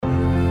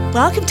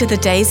Welcome to the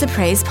Days of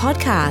Praise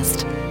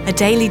podcast, a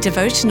daily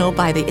devotional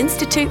by the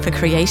Institute for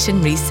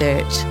Creation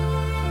Research.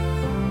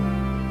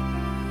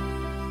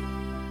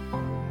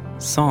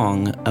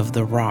 Song of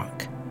the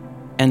Rock.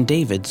 And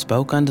David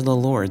spoke unto the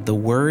Lord the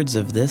words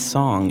of this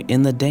song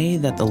in the day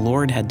that the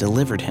Lord had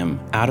delivered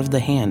him out of the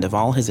hand of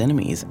all his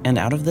enemies and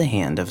out of the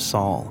hand of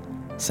Saul.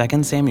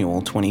 2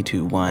 Samuel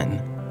 22:1.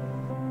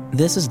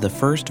 This is the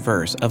first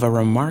verse of a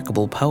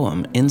remarkable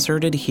poem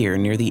inserted here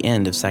near the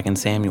end of 2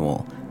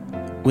 Samuel.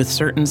 With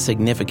certain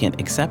significant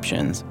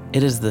exceptions,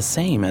 it is the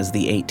same as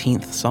the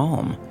 18th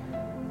Psalm.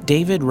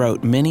 David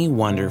wrote many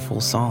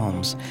wonderful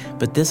psalms,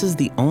 but this is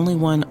the only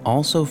one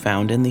also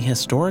found in the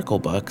historical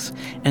books,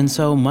 and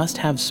so must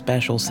have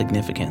special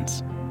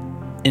significance.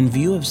 In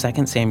view of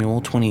 2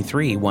 Samuel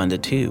 23,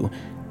 1-2,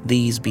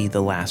 these be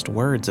the last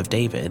words of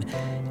David,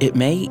 it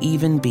may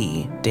even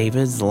be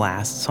David's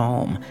last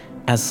psalm,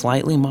 as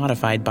slightly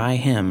modified by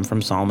him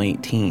from Psalm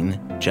 18,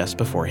 just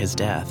before his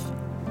death.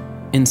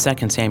 In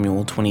 2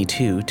 Samuel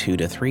 22,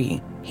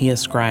 2-3, he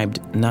ascribed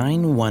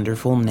 9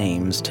 wonderful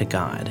names to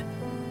God: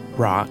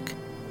 Rock,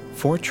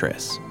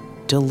 Fortress,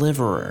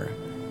 Deliverer,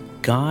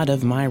 God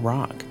of my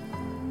rock,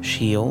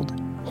 Shield,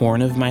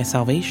 Horn of my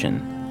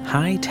salvation,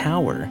 High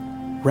Tower,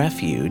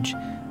 Refuge,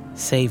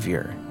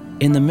 Savior.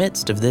 In the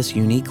midst of this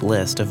unique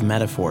list of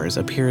metaphors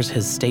appears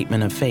his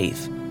statement of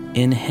faith,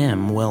 "In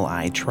him will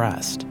I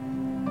trust."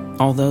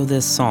 Although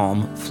this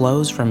psalm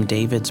flows from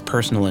David's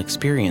personal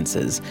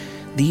experiences,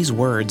 these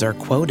words are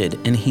quoted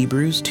in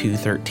Hebrews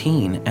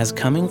 2:13 as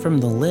coming from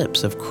the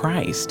lips of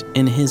Christ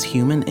in his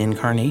human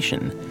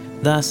incarnation.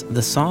 Thus,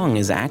 the song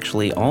is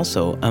actually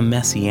also a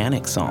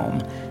messianic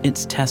psalm.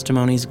 Its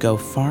testimonies go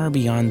far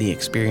beyond the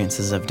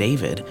experiences of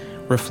David,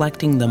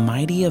 reflecting the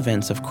mighty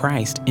events of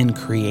Christ in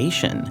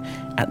creation,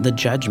 at the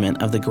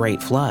judgment of the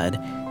great flood,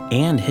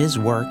 and his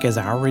work as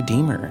our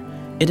Redeemer.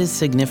 It is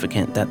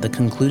significant that the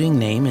concluding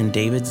name in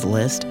David's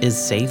list is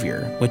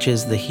Savior, which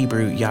is the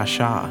Hebrew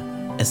Yahshua,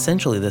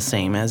 essentially the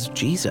same as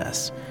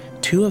Jesus.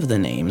 2 of the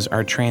names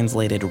are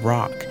translated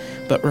rock,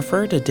 but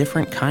refer to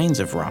different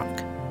kinds of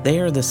rock. They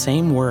are the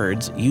same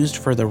words used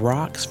for the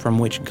rocks from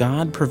which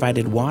God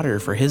provided water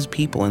for his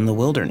people in the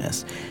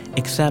wilderness,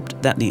 except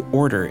that the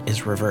order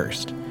is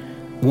reversed.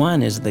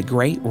 One is the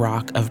great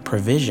rock of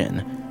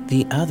provision,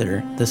 the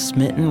other the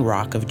smitten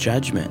rock of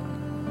judgment.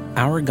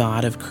 Our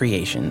God of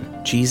creation,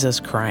 Jesus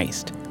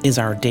Christ, is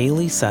our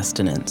daily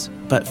sustenance,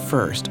 but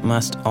first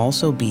must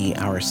also be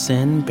our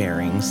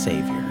sin-bearing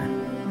Savior.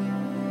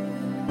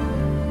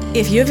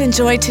 If you've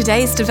enjoyed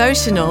today's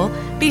devotional,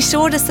 be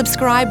sure to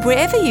subscribe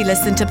wherever you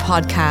listen to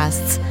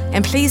podcasts,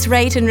 and please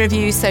rate and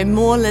review so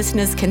more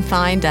listeners can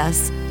find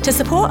us. To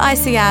support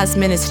ICR's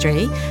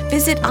ministry,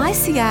 visit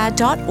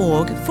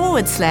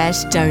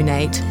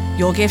icr.org/donate.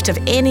 Your gift of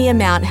any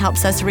amount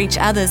helps us reach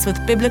others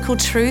with biblical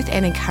truth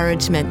and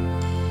encouragement.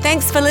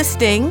 Thanks for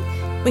listening.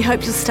 We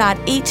hope you'll start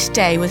each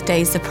day with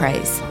Days of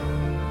Praise.